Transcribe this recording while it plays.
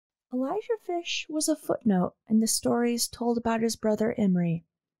Elijah Fish was a footnote in the stories told about his brother Imre.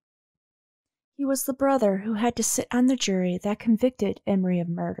 He was the brother who had to sit on the jury that convicted Imre of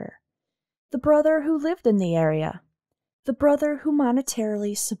murder, the brother who lived in the area, the brother who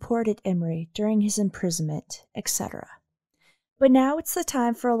monetarily supported Imre during his imprisonment, etc. But now it's the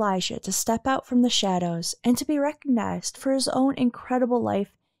time for Elijah to step out from the shadows and to be recognized for his own incredible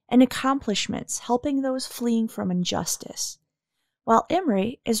life and accomplishments helping those fleeing from injustice. While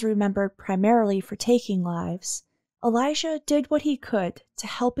Imre is remembered primarily for taking lives, Elijah did what he could to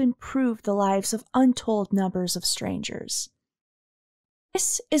help improve the lives of untold numbers of strangers.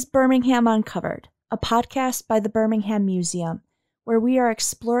 This is Birmingham Uncovered, a podcast by the Birmingham Museum, where we are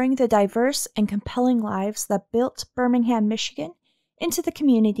exploring the diverse and compelling lives that built Birmingham, Michigan, into the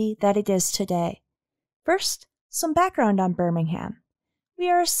community that it is today. First, some background on Birmingham. We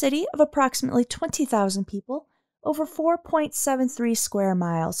are a city of approximately 20,000 people, over 4.73 square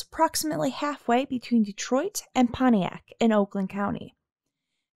miles, approximately halfway between Detroit and Pontiac in Oakland County.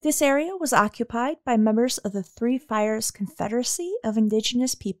 This area was occupied by members of the Three Fires Confederacy of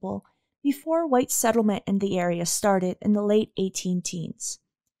Indigenous People before white settlement in the area started in the late 18-teens.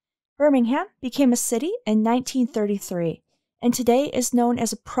 Birmingham became a city in 1933, and today is known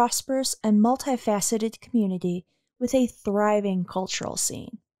as a prosperous and multifaceted community with a thriving cultural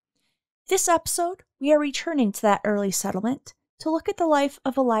scene. This episode, we are returning to that early settlement to look at the life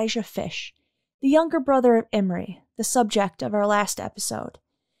of Elijah Fish, the younger brother of Imre, the subject of our last episode,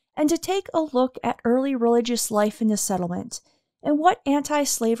 and to take a look at early religious life in the settlement and what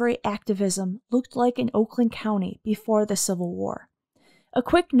anti-slavery activism looked like in Oakland County before the Civil War. A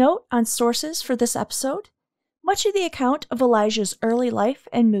quick note on sources for this episode. Much of the account of Elijah's early life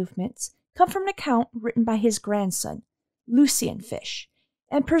and movements come from an account written by his grandson, Lucian Fish,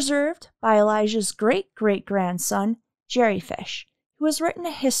 and preserved by Elijah's great-great-grandson, Jerry Fish, who has written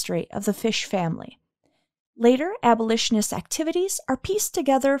a history of the Fish family. Later abolitionist activities are pieced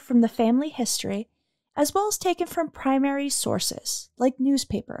together from the family history, as well as taken from primary sources, like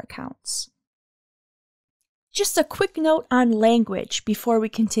newspaper accounts. Just a quick note on language before we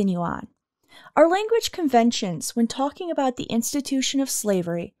continue on. Our language conventions when talking about the institution of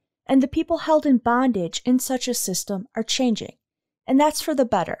slavery and the people held in bondage in such a system are changing, and that's for the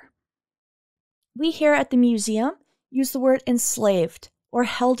better. We here at the museum use the word enslaved or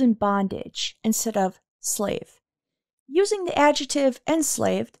held in bondage instead of slave. Using the adjective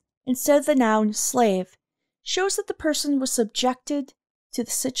enslaved instead of the noun slave shows that the person was subjected to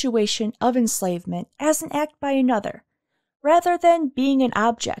the situation of enslavement as an act by another, rather than being an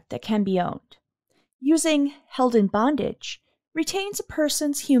object that can be owned. Using held in bondage retains a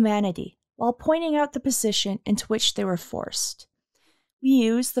person's humanity while pointing out the position into which they were forced. We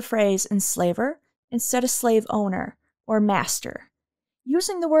use the phrase enslaver instead of slave owner or master.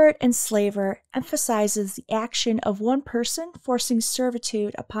 Using the word enslaver emphasizes the action of one person forcing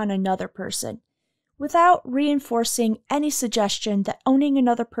servitude upon another person, without reinforcing any suggestion that owning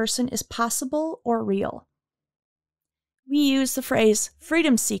another person is possible or real. We use the phrase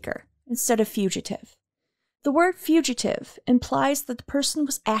freedom seeker instead of fugitive. The word fugitive implies that the person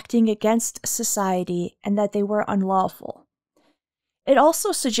was acting against society and that they were unlawful. It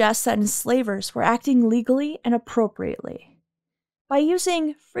also suggests that enslavers were acting legally and appropriately. By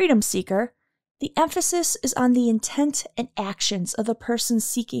using freedom seeker, the emphasis is on the intent and actions of the person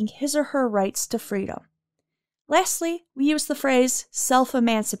seeking his or her rights to freedom. Lastly, we use the phrase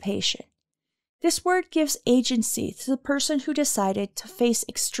self-emancipation. This word gives agency to the person who decided to face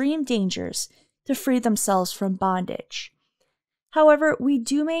extreme dangers to free themselves from bondage. However, we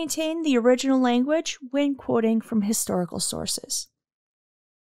do maintain the original language when quoting from historical sources.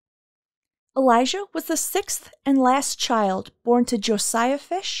 Elijah was the sixth and last child born to Josiah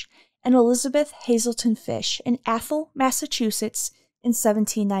Fish and Elizabeth Hazelton Fish in Athol, Massachusetts in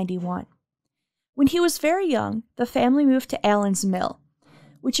 1791. When he was very young, the family moved to Allen's Mill,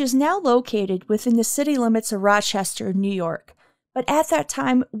 which is now located within the city limits of Rochester, New York, but at that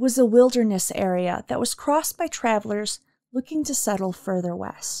time was a wilderness area that was crossed by travelers looking to settle further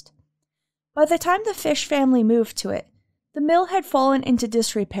west. By the time the Fish family moved to it, the mill had fallen into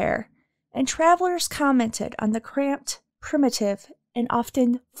disrepair, and travelers commented on the cramped, primitive, and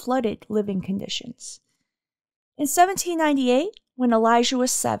often flooded living conditions. In 1798, when Elijah was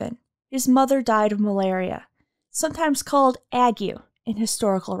 7, his mother died of malaria, sometimes called ague in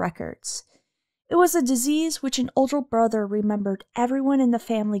historical records. It was a disease which an older brother remembered everyone in the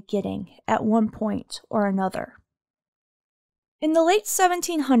family getting at one point or another. In the late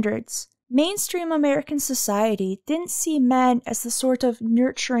 1700s, mainstream American society didn't see men as the sort of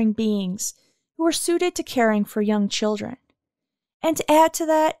nurturing beings who were suited to caring for young children. And to add to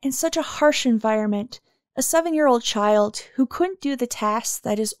that, in such a harsh environment, a 7-year-old child who couldn't do the tasks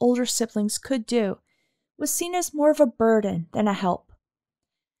that his older siblings could do was seen as more of a burden than a help.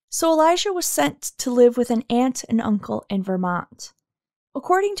 So Elijah was sent to live with an aunt and uncle in Vermont.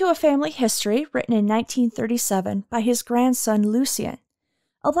 According to a family history written in 1937 by his grandson Lucian,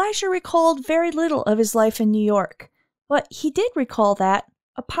 Elijah recalled very little of his life in New York, but he did recall that,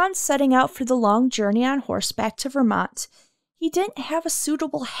 upon setting out for the long journey on horseback to Vermont, he didn't have a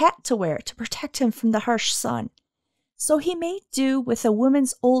suitable hat to wear to protect him from the harsh sun, so he made do with a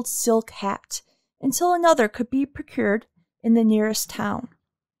woman's old silk hat until another could be procured in the nearest town.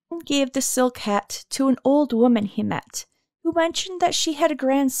 He gave the silk hat to an old woman he met, who mentioned that she had a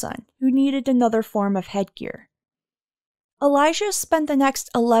grandson who needed another form of headgear. Elijah spent the next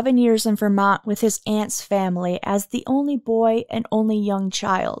 11 years in Vermont with his aunt's family as the only boy and only young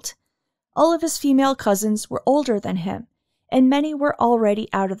child. All of his female cousins were older than him, and many were already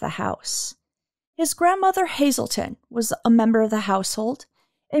out of the house. His grandmother Hazelton was a member of the household,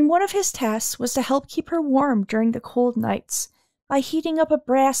 and one of his tasks was to help keep her warm during the cold nights by heating up a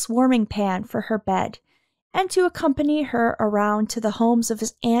brass warming pan for her bed, and to accompany her around to the homes of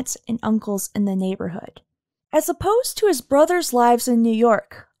his aunts and uncles in the neighborhood. As opposed to his brothers' lives in New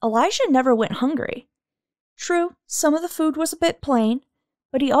York, Elijah never went hungry. True, some of the food was a bit plain,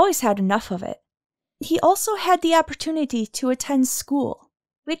 but he always had enough of it. He also had the opportunity to attend school,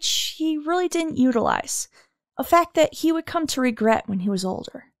 which he really didn't utilize, a fact that he would come to regret when he was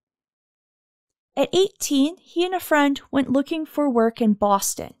older. At 18, he and a friend went looking for work in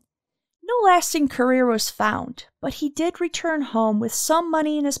Boston. No lasting career was found, but he did return home with some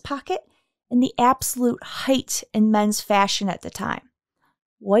money in his pocket and the absolute height in men's fashion at the time: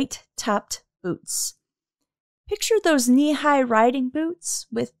 white-topped boots. Picture those knee-high riding boots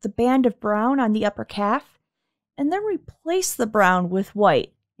with the band of brown on the upper calf, and then replace the brown with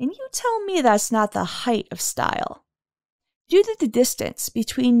white, and you tell me that's not the height of style. Due to the distance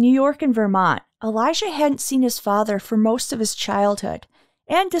between New York and Vermont, Elijah hadn't seen his father for most of his childhood,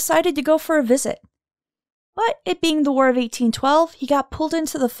 and decided to go for a visit. But it being the War of 1812, he got pulled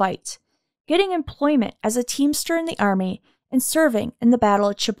into the fight, getting employment as a teamster in the army and serving in the Battle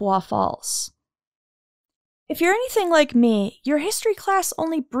of Chippewa Falls. If you're anything like me, your history class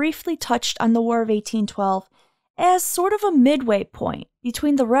only briefly touched on the War of 1812 as sort of a midway point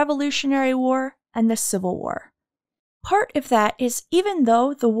between the Revolutionary War and the Civil War. Part of that is, even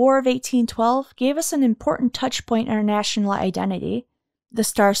though the War of 1812 gave us an important touch point in our national identity, the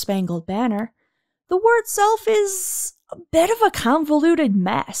Star-Spangled Banner, the war itself is a bit of a convoluted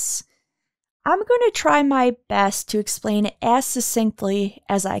mess. I'm going to try my best to explain it as succinctly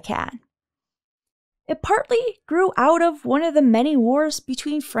as I can. It partly grew out of one of the many wars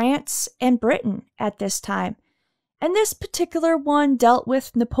between France and Britain at this time, and this particular one dealt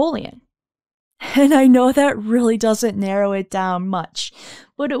with Napoleon. And I know that really doesn't narrow it down much,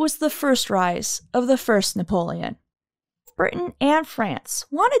 but it was the first rise of the first Napoleon. Britain and France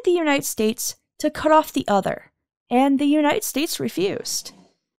wanted the United States to cut off the other, and the United States refused.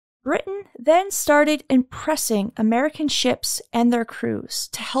 Britain then started impressing American ships and their crews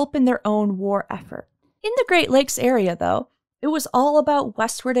to help in their own war effort. In the Great Lakes area, though, it was all about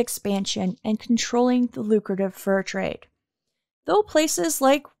westward expansion and controlling the lucrative fur trade. Though places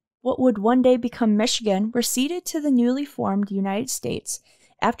like what would one day become Michigan were ceded to the newly formed United States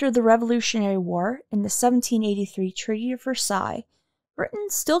after the Revolutionary War in the 1783 Treaty of Versailles, Britain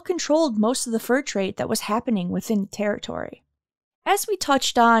still controlled most of the fur trade that was happening within the territory. As we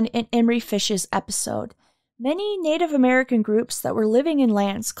touched on in Emery Fish's episode, many Native American groups that were living in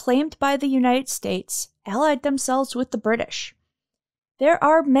lands claimed by the United States allied themselves with the British. There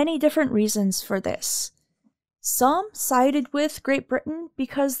are many different reasons for this. Some sided with Great Britain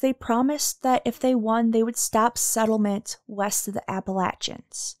because they promised that if they won, they would stop settlement west of the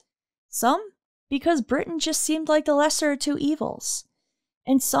Appalachians. Some because Britain just seemed like the lesser of two evils.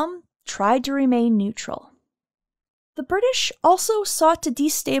 And some tried to remain neutral. The British also sought to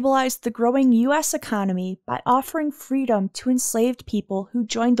destabilize the growing U.S. economy by offering freedom to enslaved people who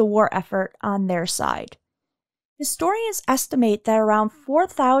joined the war effort on their side. Historians estimate that around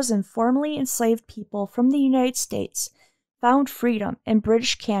 4,000 formerly enslaved people from the United States found freedom in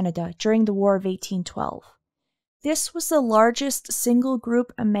British Canada during the War of 1812. This was the largest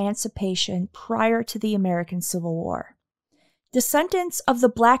single-group emancipation prior to the American Civil War. Descendants of the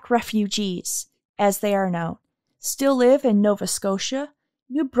Black refugees, as they are known, still live in Nova Scotia,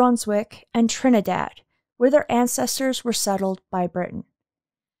 New Brunswick, and Trinidad, where their ancestors were settled by Britain.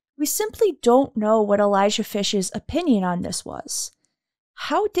 We simply don't know what Elijah Fish's opinion on this was.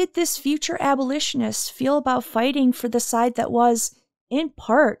 how did this future abolitionist feel about fighting for the side that was, in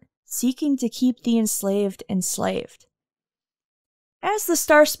part, seeking to keep the enslaved enslaved? As the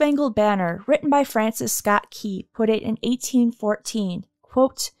Star-Spangled Banner, written by Francis Scott Key, put it in 1814,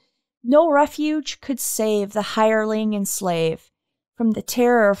 quote, "No refuge could save the hireling and slave from the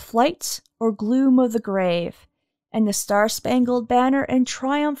terror of flight or gloom of the grave, and the Star-Spangled Banner in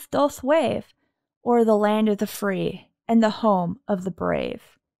triumph doth wave o'er the land of the free and the home of the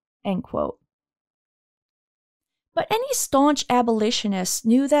brave." End quote. But any staunch abolitionist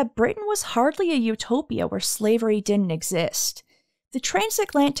knew that Britain was hardly a utopia where slavery didn't exist. The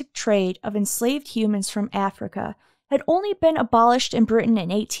transatlantic trade of enslaved humans from Africa had only been abolished in Britain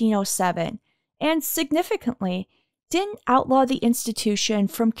in 1807, and significantly, didn't outlaw the institution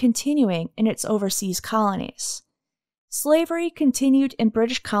from continuing in its overseas colonies. Slavery continued in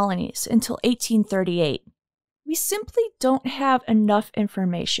British colonies until 1838. We simply don't have enough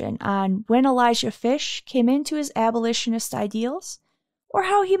information on when Elijah Fish came into his abolitionist ideals, or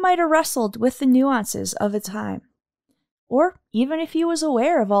how he might have wrestled with the nuances of the time, or even if he was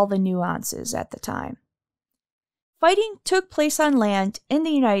aware of all the nuances at the time. Fighting took place on land in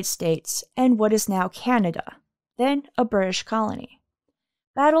the United States and what is now Canada, then a British colony.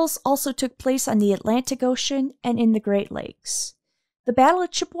 Battles also took place on the Atlantic Ocean and in the Great Lakes. The Battle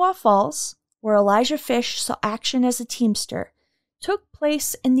of Chippewa Falls, where Elijah Fish saw action as a teamster, took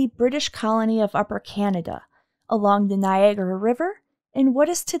place in the British colony of Upper Canada, along the Niagara River in what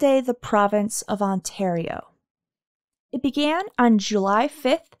is today the province of Ontario. It began on July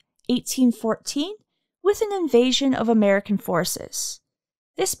 5, 1814, with an invasion of American forces.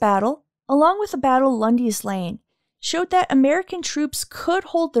 This battle, along with the Battle of Lundy's Lane, showed that American troops could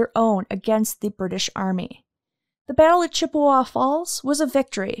hold their own against the British Army. The Battle of Chippewa Falls was a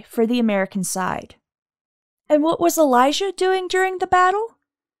victory for the American side. And what was Elijah doing during the battle?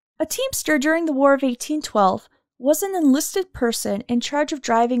 A teamster during the War of 1812 was an enlisted person in charge of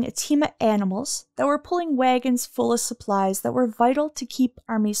driving a team of animals that were pulling wagons full of supplies that were vital to keep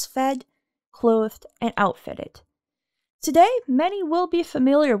armies fed, clothed, and outfitted. Today, many will be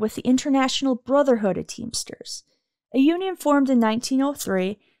familiar with the International Brotherhood of Teamsters, a union formed in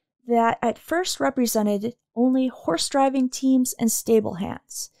 1903 that at first represented only horse-driving teams and stable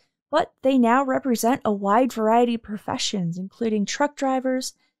hands, but they now represent a wide variety of professions, including truck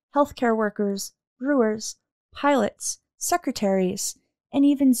drivers, healthcare workers, brewers, pilots, secretaries, and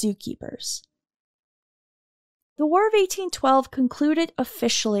even zookeepers. The War of 1812 concluded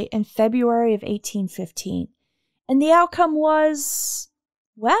officially in February of 1815, and the outcome was,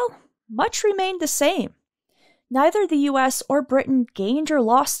 well, much remained the same. Neither the US or Britain gained or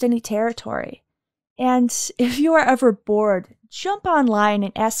lost any territory. And if you are ever bored, jump online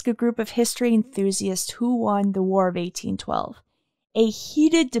and ask a group of history enthusiasts who won the War of 1812. A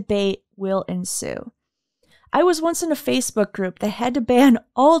heated debate will ensue. I was once in a Facebook group that had to ban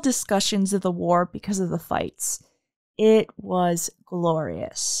all discussions of the war because of the fights. It was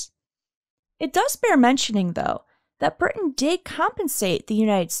glorious. It does bear mentioning, though, that Britain did compensate the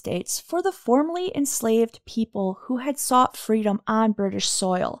United States for the formerly enslaved people who had sought freedom on British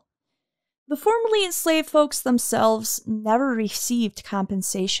soil. The formerly enslaved folks themselves never received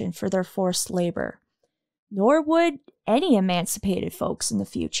compensation for their forced labor, nor would any emancipated folks in the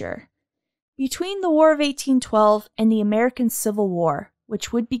future. Between the War of 1812 and the American Civil War,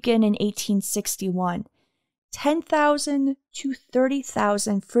 which would begin in 1861, 10,000 to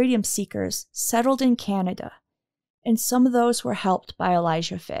 30,000 freedom seekers settled in Canada, and some of those were helped by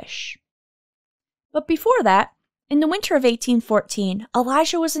Elijah Fish. But before that, in the winter of 1814,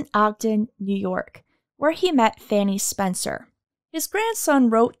 Elijah was in Ogden, New York, where he met Fanny Spencer. His grandson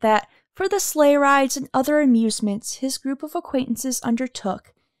wrote that for the sleigh rides and other amusements his group of acquaintances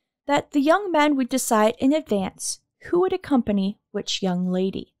undertook, that the young men would decide in advance who would accompany which young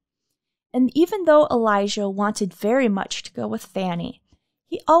lady. And even though Elijah wanted very much to go with Fanny,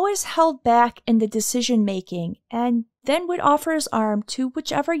 he always held back in the decision-making and then would offer his arm to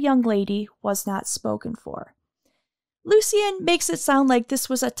whichever young lady was not spoken for. Lucian makes it sound like this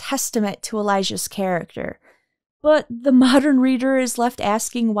was a testament to Elijah's character, but the modern reader is left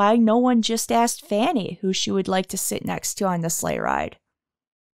asking why no one just asked Fanny who she would like to sit next to on the sleigh ride.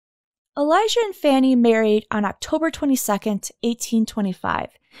 Elijah and Fanny married on October 22, 1825,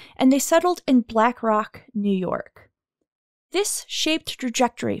 and they settled in Black Rock, New York. This shaped the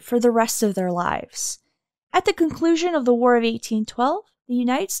trajectory for the rest of their lives. At the conclusion of the War of 1812, the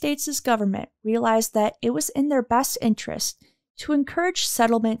United States' government realized that it was in their best interest to encourage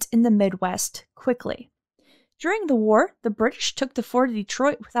settlement in the Midwest quickly. During the war, the British took the fort of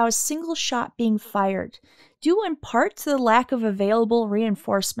Detroit without a single shot being fired, due in part to the lack of available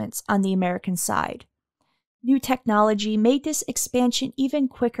reinforcements on the American side. New technology made this expansion even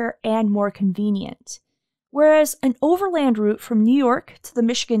quicker and more convenient. Whereas an overland route from New York to the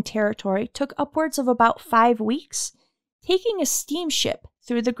Michigan Territory took upwards of about 5 weeks, taking a steamship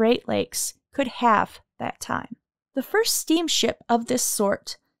through the Great Lakes could halve that time. The first steamship of this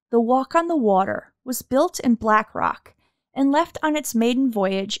sort, the Walk on the Water, was built in Black Rock and left on its maiden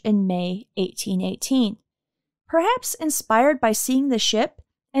voyage in May 1818. Perhaps inspired by seeing the ship,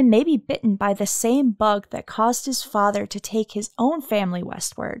 and maybe bitten by the same bug that caused his father to take his own family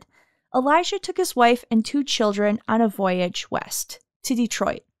westward, Elijah took his wife and 2 children on a voyage west, to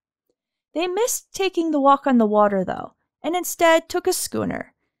Detroit. They missed taking the Walk on the Water, though, and instead took a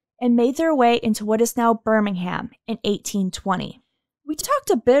schooner, and made their way into what is now Birmingham in 1820. We talked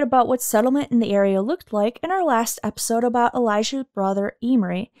a bit about what settlement in the area looked like in our last episode about Elijah's brother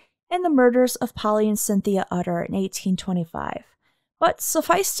Emery and the murders of Polly and Cynthia Utter in 1825. But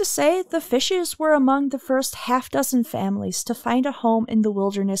suffice to say, the Fishes were among the first half-dozen families to find a home in the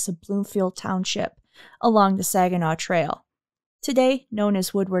wilderness of Bloomfield Township along the Saginaw Trail, today known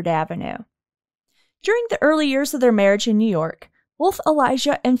as Woodward Avenue. During the early years of their marriage in New York, both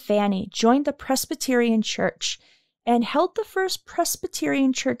Elijah and Fanny joined the Presbyterian Church and held the first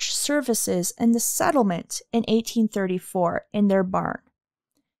Presbyterian Church services in the settlement in 1834 in their barn.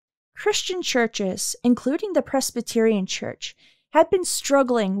 Christian churches, including the Presbyterian Church, had been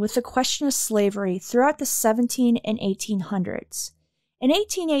struggling with the question of slavery throughout the 1700s and 1800s. In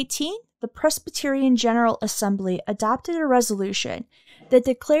 1818, the Presbyterian General Assembly adopted a resolution that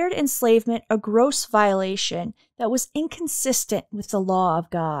declared enslavement a gross violation that was inconsistent with the law of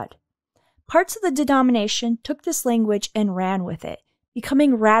God. Parts of the denomination took this language and ran with it,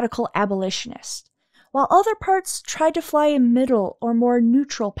 becoming radical abolitionists, while other parts tried to fly a middle or more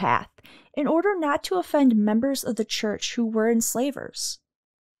neutral path in order not to offend members of the church who were enslavers.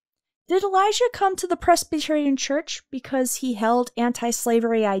 Did Elijah come to the Presbyterian Church because he held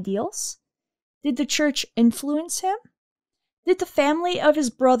anti-slavery ideals? Did the church influence him? Did the family of his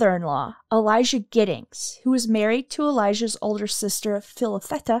brother-in-law, Elijah Giddings, who was married to Elijah's older sister,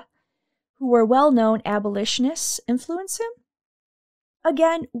 Philotheta, who were well-known abolitionists, influence him?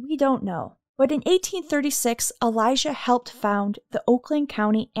 Again, we don't know. But in 1836, Elijah helped found the Oakland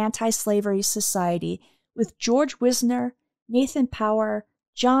County Anti-Slavery Society with George Wisner, Nathan Power,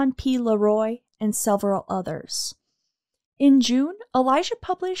 John P. Leroy, and several others. In June, Elijah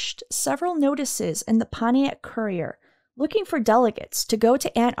published several notices in the Pontiac Courier looking for delegates to go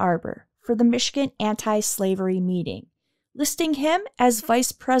to Ann Arbor for the Michigan Anti-Slavery meeting, listing him as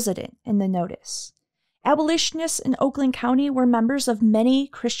vice president in the notice. Abolitionists in Oakland County were members of many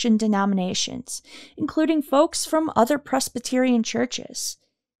Christian denominations, including folks from other Presbyterian churches.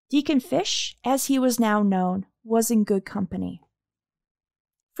 Deacon Fish, as he was now known, was in good company.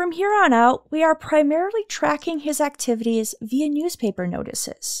 From here on out, we are primarily tracking his activities via newspaper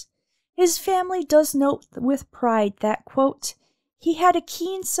notices. His family does note with pride that, quote, he had a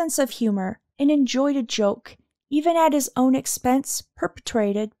keen sense of humor and enjoyed a joke, even at his own expense,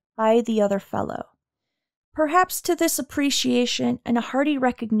 perpetrated by the other fellow. Perhaps to this appreciation and a hearty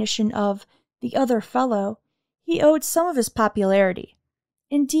recognition of the other fellow, he owed some of his popularity.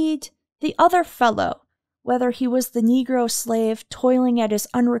 Indeed, the other fellow, whether he was the Negro slave toiling at his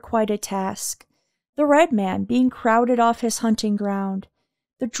unrequited task, the red man being crowded off his hunting ground,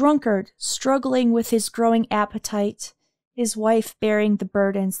 the drunkard struggling with his growing appetite, his wife bearing the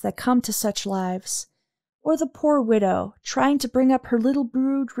burdens that come to such lives, or the poor widow trying to bring up her little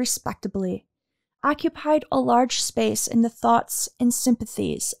brood respectably, occupied a large space in the thoughts and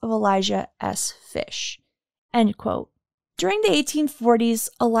sympathies of Elijah S. Fish. End quote. During the 1840s,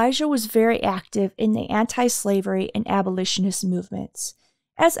 Elijah was very active in the anti-slavery and abolitionist movements,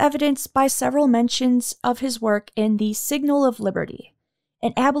 as evidenced by several mentions of his work in the Signal of Liberty,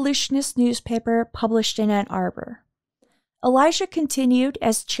 an abolitionist newspaper published in Ann Arbor. Elijah continued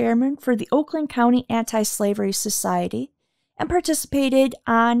as chairman for the Oakland County Anti-Slavery Society and participated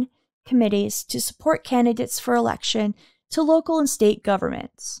on committees to support candidates for election to local and state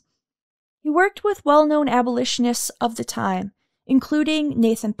governments. He worked with well-known abolitionists of the time, including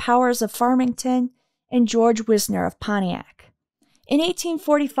Nathan Powers of Farmington and George Wisner of Pontiac. In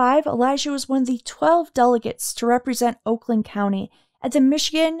 1845, Elijah was one of the 12 delegates to represent Oakland County at the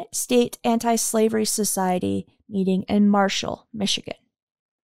Michigan State Anti-Slavery Society meeting in Marshall, Michigan.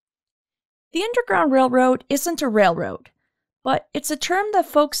 The Underground Railroad isn't a railroad, but it's a term that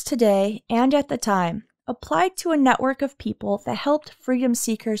folks today, and at the time, applied to a network of people that helped freedom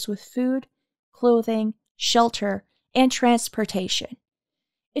seekers with food, clothing, shelter, and transportation.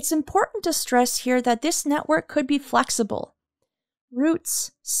 It's important to stress here that this network could be flexible.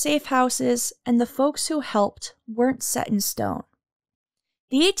 Routes, safe houses, and the folks who helped weren't set in stone.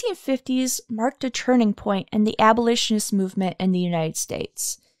 The 1850s marked a turning point in the abolitionist movement in the United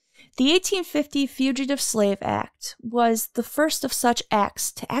States. The 1850 Fugitive Slave Act was the first of such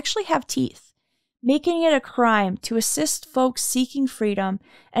acts to actually have teeth, making it a crime to assist folks seeking freedom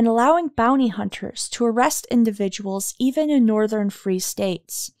and allowing bounty hunters to arrest individuals even in northern free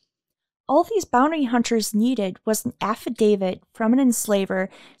states. All these bounty hunters needed was an affidavit from an enslaver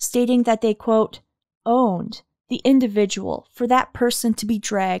stating that they, quote, owned the individual for that person to be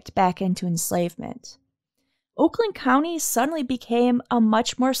dragged back into enslavement. Oakland County suddenly became a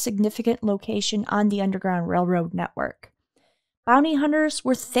much more significant location on the Underground Railroad network. Bounty hunters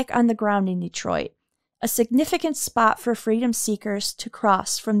were thick on the ground in Detroit, a significant spot for freedom seekers to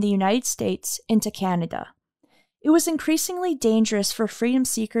cross from the United States into Canada. It was increasingly dangerous for freedom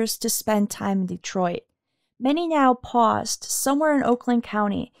seekers to spend time in Detroit. Many now paused somewhere in Oakland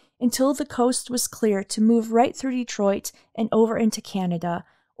County until the coast was clear to move right through Detroit and over into Canada,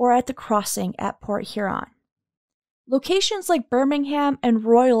 or at the crossing at Port Huron. Locations like Birmingham and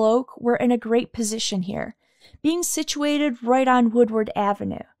Royal Oak were in a great position here, being situated right on Woodward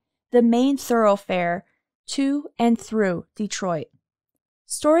Avenue, the main thoroughfare to and through Detroit.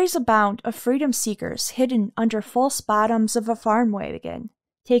 Stories abound of freedom seekers hidden under false bottoms of a farm wagon,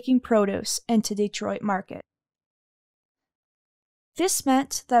 taking produce into Detroit market. This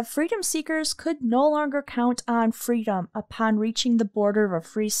meant that freedom seekers could no longer count on freedom upon reaching the border of a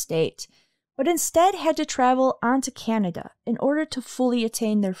free state, but instead had to travel on to Canada in order to fully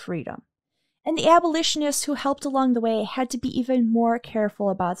attain their freedom. And the abolitionists who helped along the way had to be even more careful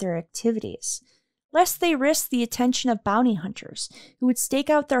about their activities, lest they risk the attention of bounty hunters who would stake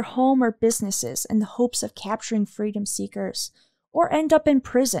out their home or businesses in the hopes of capturing freedom seekers, or end up in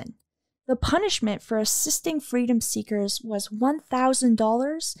prison. The punishment for assisting freedom seekers was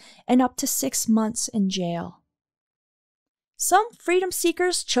 $1,000 and up to 6 months in jail. Some freedom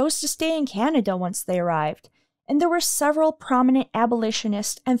seekers chose to stay in Canada once they arrived, and there were several prominent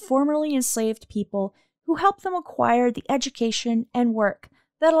abolitionists and formerly enslaved people who helped them acquire the education and work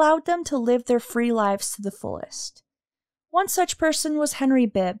that allowed them to live their free lives to the fullest. One such person was Henry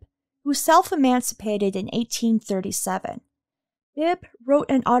Bibb, who self-emancipated in 1837. Bibb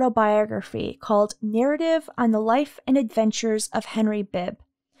wrote an autobiography called Narrative on the Life and Adventures of Henry Bibb,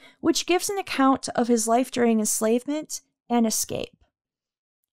 which gives an account of his life during enslavement and escape.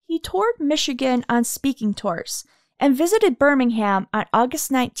 He toured Michigan on speaking tours and visited Birmingham on August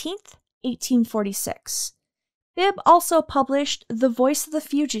 19, 1846. Bibb also published The Voice of the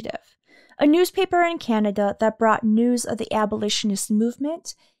Fugitive, a newspaper in Canada that brought news of the abolitionist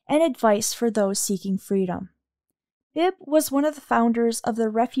movement and advice for those seeking freedom. Bibb was one of the founders of the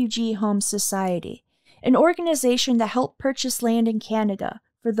Refugee Home Society, an organization that helped purchase land in Canada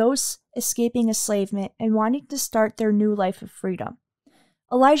for those escaping enslavement and wanting to start their new life of freedom.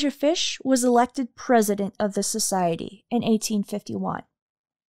 Elijah Fish was elected president of the society in 1851.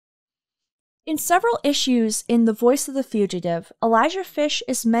 In several issues in The Voice of the Fugitive, Elijah Fish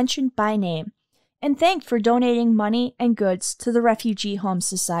is mentioned by name and thanked for donating money and goods to the Refugee Home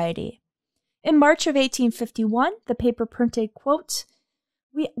Society. In March of 1851, the paper printed, quote,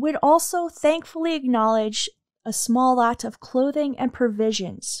 "We would also thankfully acknowledge a small lot of clothing and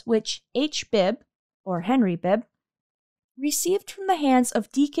provisions which H. Bibb, or Henry Bibb, received from the hands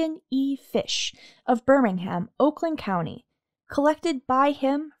of Deacon E. Fish of Birmingham, Oakland County, collected by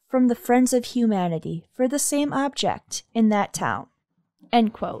him from the Friends of Humanity for the same object in that town."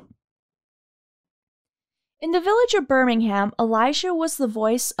 End quote. In the village of Birmingham, Elijah was the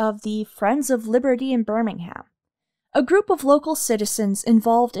voice of the Friends of Liberty in Birmingham, a group of local citizens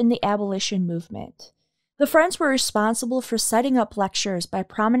involved in the abolition movement. The Friends were responsible for setting up lectures by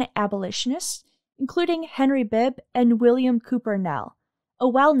prominent abolitionists, including Henry Bibb and William Cooper Nell, a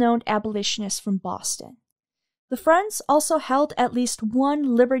well-known abolitionist from Boston. The Friends also held at least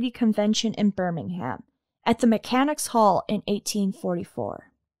one Liberty Convention in Birmingham, at the Mechanics' Hall in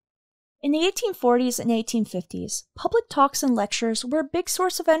 1844. In the 1840s and 1850s, public talks and lectures were a big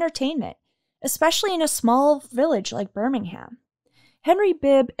source of entertainment, especially in a small village like Birmingham. Henry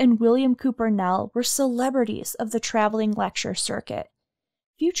Bibb and William Cooper Nell were celebrities of the traveling lecture circuit.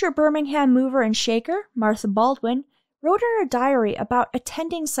 Future Birmingham mover and shaker, Martha Baldwin, wrote in her diary about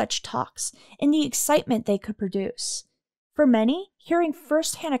attending such talks and the excitement they could produce. For many, hearing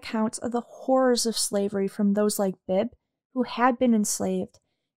first-hand accounts of the horrors of slavery from those like Bibb, who had been enslaved,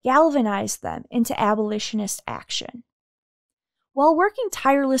 galvanized them into abolitionist action. While working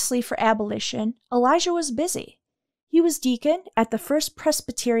tirelessly for abolition, Elijah was busy. He was deacon at the First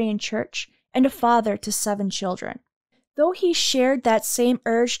Presbyterian Church and a father to 7 children. Though he shared that same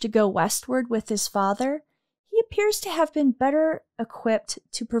urge to go westward with his father, he appears to have been better equipped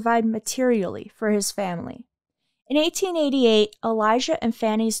to provide materially for his family. In 1888, Elijah and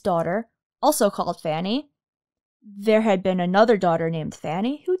Fanny's daughter, also called Fanny, there had been another daughter named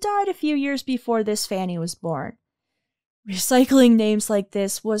Fanny who died a few years before this Fanny was born. Recycling names like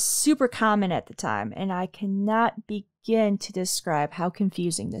this was super common at the time, and I cannot begin to describe how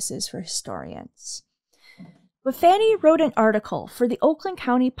confusing this is for historians. But Fanny wrote an article for the Oakland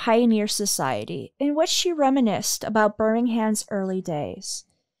County Pioneer Society in which she reminisced about Birmingham's early days.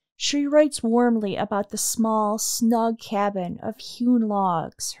 She writes warmly about the small, snug cabin of hewn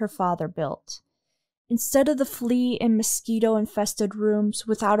logs her father built. Instead of the flea and mosquito-infested rooms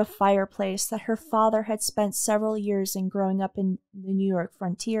without a fireplace that her father had spent several years in growing up in the New York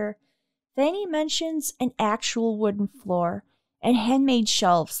frontier, Fanny mentions an actual wooden floor and handmade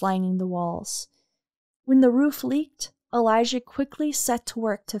shelves lining the walls. When the roof leaked, Elijah quickly set to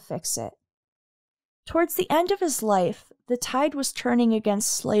work to fix it. Towards the end of his life, the tide was turning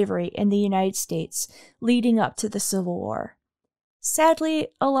against slavery in the United States, leading up to the Civil War. Sadly,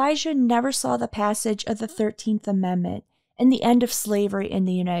 Elijah never saw the passage of the 13th Amendment and the end of slavery in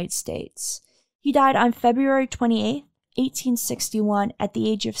the United States. He died on February 28, 1861, at the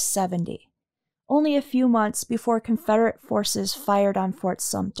age of 70, only a few months before Confederate forces fired on Fort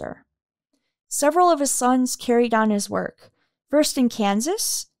Sumter. Several of his sons carried on his work, first in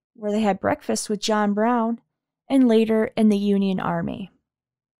Kansas, where they had breakfast with John Brown, and later in the Union Army.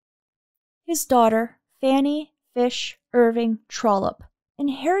 His daughter, Fanny Fish Irving Trollope,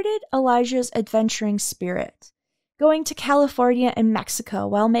 inherited Elijah's adventuring spirit, going to California and Mexico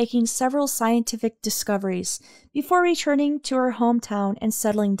while making several scientific discoveries before returning to her hometown and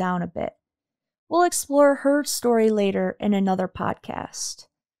settling down a bit. We'll explore her story later in another podcast.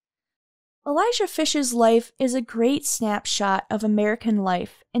 Elijah Fish's life is a great snapshot of American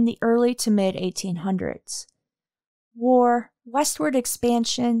life in the early to mid-1800s. War, westward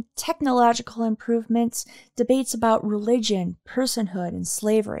expansion, technological improvements, debates about religion, personhood, and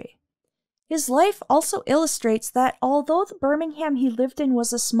slavery. His life also illustrates that although the Birmingham he lived in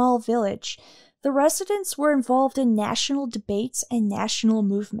was a small village, the residents were involved in national debates and national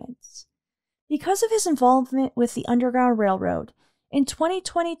movements. Because of his involvement with the Underground Railroad, in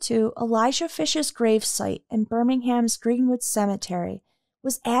 2022, Elijah Fish's gravesite in Birmingham's Greenwood Cemetery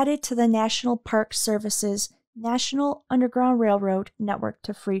was added to the National Park Service's National Underground Railroad Network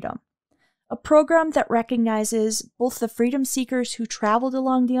to Freedom, a program that recognizes both the freedom seekers who traveled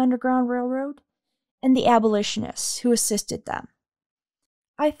along the Underground Railroad and the abolitionists who assisted them.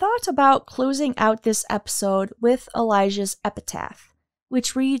 I thought about closing out this episode with Elijah's epitaph,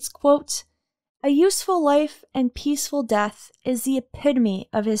 which reads, quote, "A useful life and peaceful death is the epitome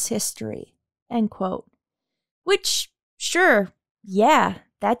of his history," end quote. Which, sure, yeah,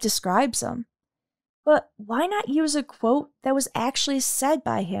 that describes him. But why not use a quote that was actually said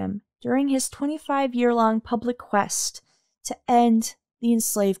by him during his 25-year-long public quest to end the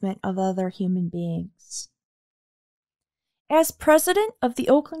enslavement of other human beings? As president of the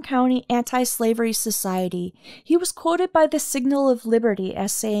Oakland County Anti-Slavery Society, he was quoted by the Signal of Liberty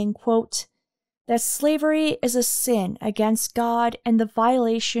as saying, quote, "that slavery is a sin against God and the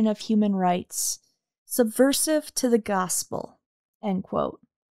violation of human rights, subversive to the gospel," end quote.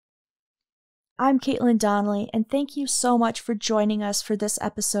 I'm Caitlin Donnelly, and thank you so much for joining us for this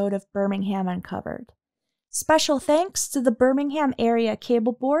episode of Birmingham Uncovered. Special thanks to the Birmingham Area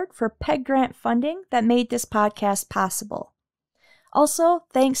Cable Board for PEG grant funding that made this podcast possible. Also,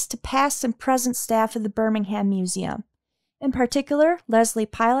 thanks to past and present staff of the Birmingham Museum, in particular Leslie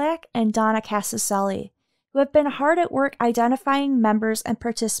Pilak and Donna Casaselli, who have been hard at work identifying members and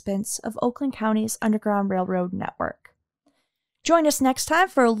participants of Oakland County's Underground Railroad network. Join us next time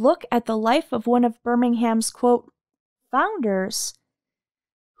for a look at the life of one of Birmingham's, quote, founders,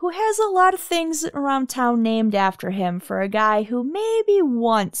 who has a lot of things around town named after him for a guy who maybe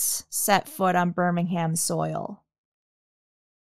once set foot on Birmingham soil.